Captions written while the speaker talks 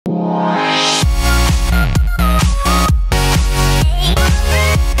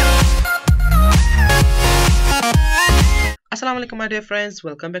Assalamualaikum my dear friends,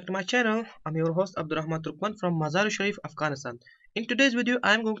 welcome back to my channel. I'm your host Abdurrahman Turkman from Mazar Sharif, Afghanistan. In today's video,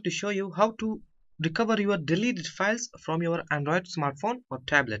 I'm going to show you how to recover your deleted files from your Android smartphone or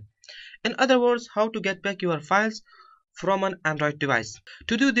tablet. In other words, how to get back your files from an Android device.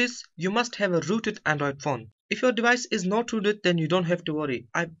 To do this, you must have a rooted Android phone. If your device is not rooted, then you don't have to worry.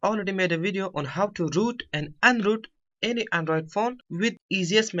 I've already made a video on how to root and unroot any Android phone with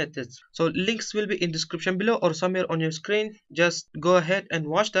easiest methods. So links will be in description below or somewhere on your screen. Just go ahead and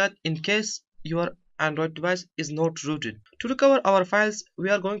watch that in case your Android device is not rooted. To recover our files, we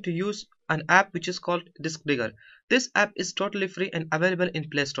are going to use an app which is called Disk Digger. This app is totally free and available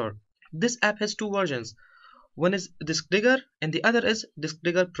in Play Store. This app has two versions. One is Disk Digger and the other is Disk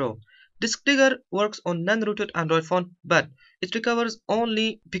Digger Pro. Disk Digger works on non-rooted Android phone, but it recovers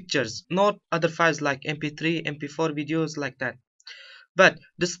only pictures, not other files like MP3, MP4 videos like that. But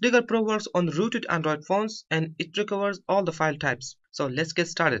Disk Digger Pro works on rooted Android phones and it recovers all the file types. So let's get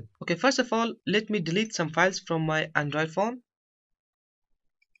started. Okay, first of all, let me delete some files from my Android phone.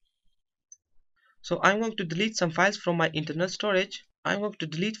 So I'm going to delete some files from my internal storage. I'm going to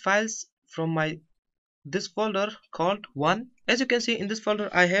delete files from this folder called 1. As you can see, in this folder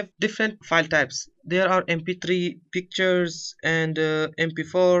I have different file types. There are MP3 pictures and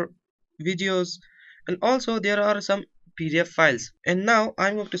MP4 videos, and also there are some PDF files. And now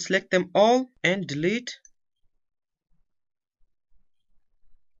I'm going to select them all and delete.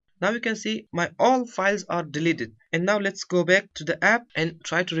 Now you can see my all files are deleted. And now let's go back to the app and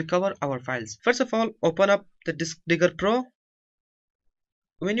try to recover our files. First of all, open up the Disk Digger Pro.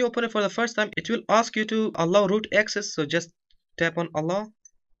 When you open it for the first time, it will ask you to allow root access, so just tap on allow.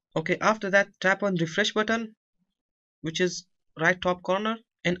 Okay, after that tap on refresh button, which is right top corner,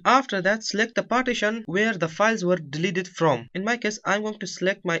 and after that select the partition where the files were deleted from. In my case, I'm going to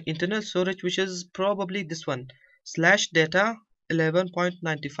select my internal storage, which is probably this one, /data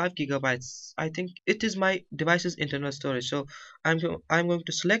 11.95 gigabytes. I think it is my device's internal storage, so I'm going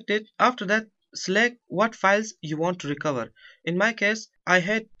to select it. After that, select what files you want to recover. In my case, I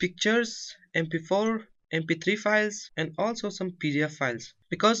had pictures, MP4, MP3 files, and also some PDF files,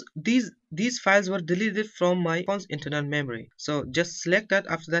 because these files were deleted from my phone's internal memory. So just select that.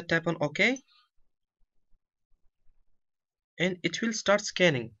 After that, tap on OK, and it will start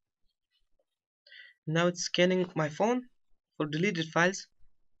scanning. Now it's scanning my phone for deleted files,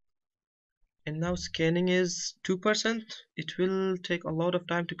 and now scanning is 2%. It will take a lot of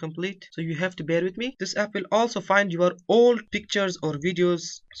time to complete, so you have to bear with me. This app will also find your old pictures or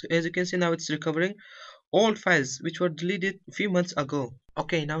videos. So as you can see, now it's recovering old files which were deleted a few months ago.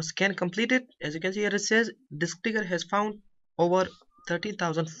 Okay, now scan completed. As you can see here, it says Disk Digger has found over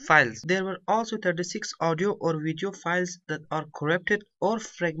 13,000 files. There were also 36 audio or video files that are corrupted or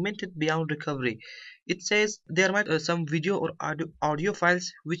fragmented beyond recovery. It says there might some video or audio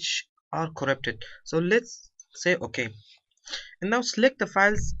files which are corrupted. So let's say okay, and now select the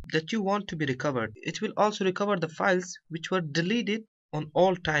files that you want to be recovered. It will also recover the files which were deleted on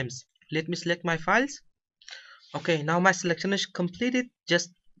all times. Let me select my files. Okay, now my selection is completed.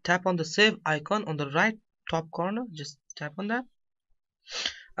 Just tap on the save icon on the right top corner. Just tap on that.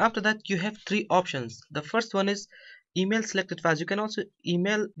 After that, you have three options. The first one is email selected files. You can also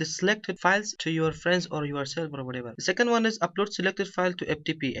email the selected files to your friends or yourself or whatever. The second one is upload selected file to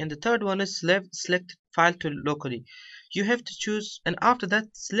FTP, and the third one is selected file to locally. You have to choose, and after that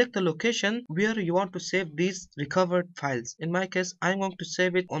select the location where you want to save these recovered files. In my case, I'm going to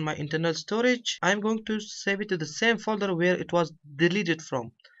save it on my internal storage. I'm going to save it to the same folder where it was deleted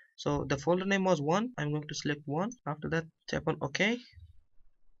from. So the folder name was 1. I'm going to select 1. After that, tap on OK,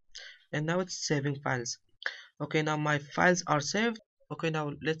 and now it's saving files. Okay, now my files are saved. Okay,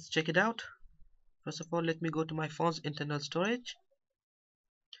 now let's check it out. First of all, let me go to my phone's internal storage,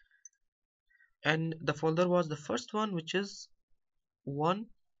 and the folder was the first one, which is 1.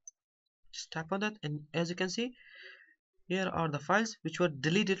 Just tap on that, and as you can see, here are the files which were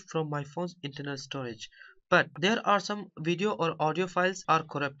deleted from my phone's internal storage, but there are some video or audio files are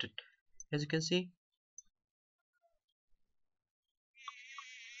corrupted. As you can see,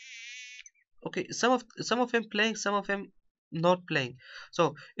 okay, some of them playing, some of them not playing.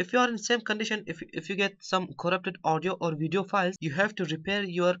 So if you are in the same condition, if you get some corrupted audio or video files, you have to repair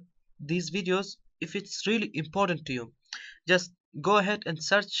these videos. If it's really important to you, just go ahead and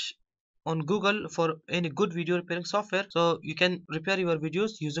search on Google for any good video repairing software, so you can repair your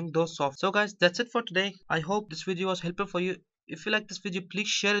videos using those software. So guys, that's it for today. I hope this video was helpful for you. If you like this video, please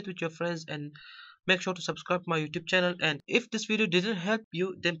share it with your friends and make sure to subscribe to my YouTube channel. And if this video didn't help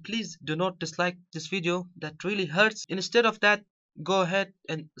you, then please do not dislike this video. That really hurts. Instead of that, go ahead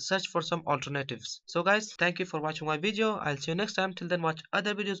and search for some alternatives. So guys, thank you for watching my video. I'll see you next time. Till then, watch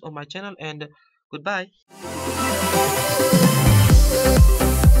other videos on my channel, and goodbye.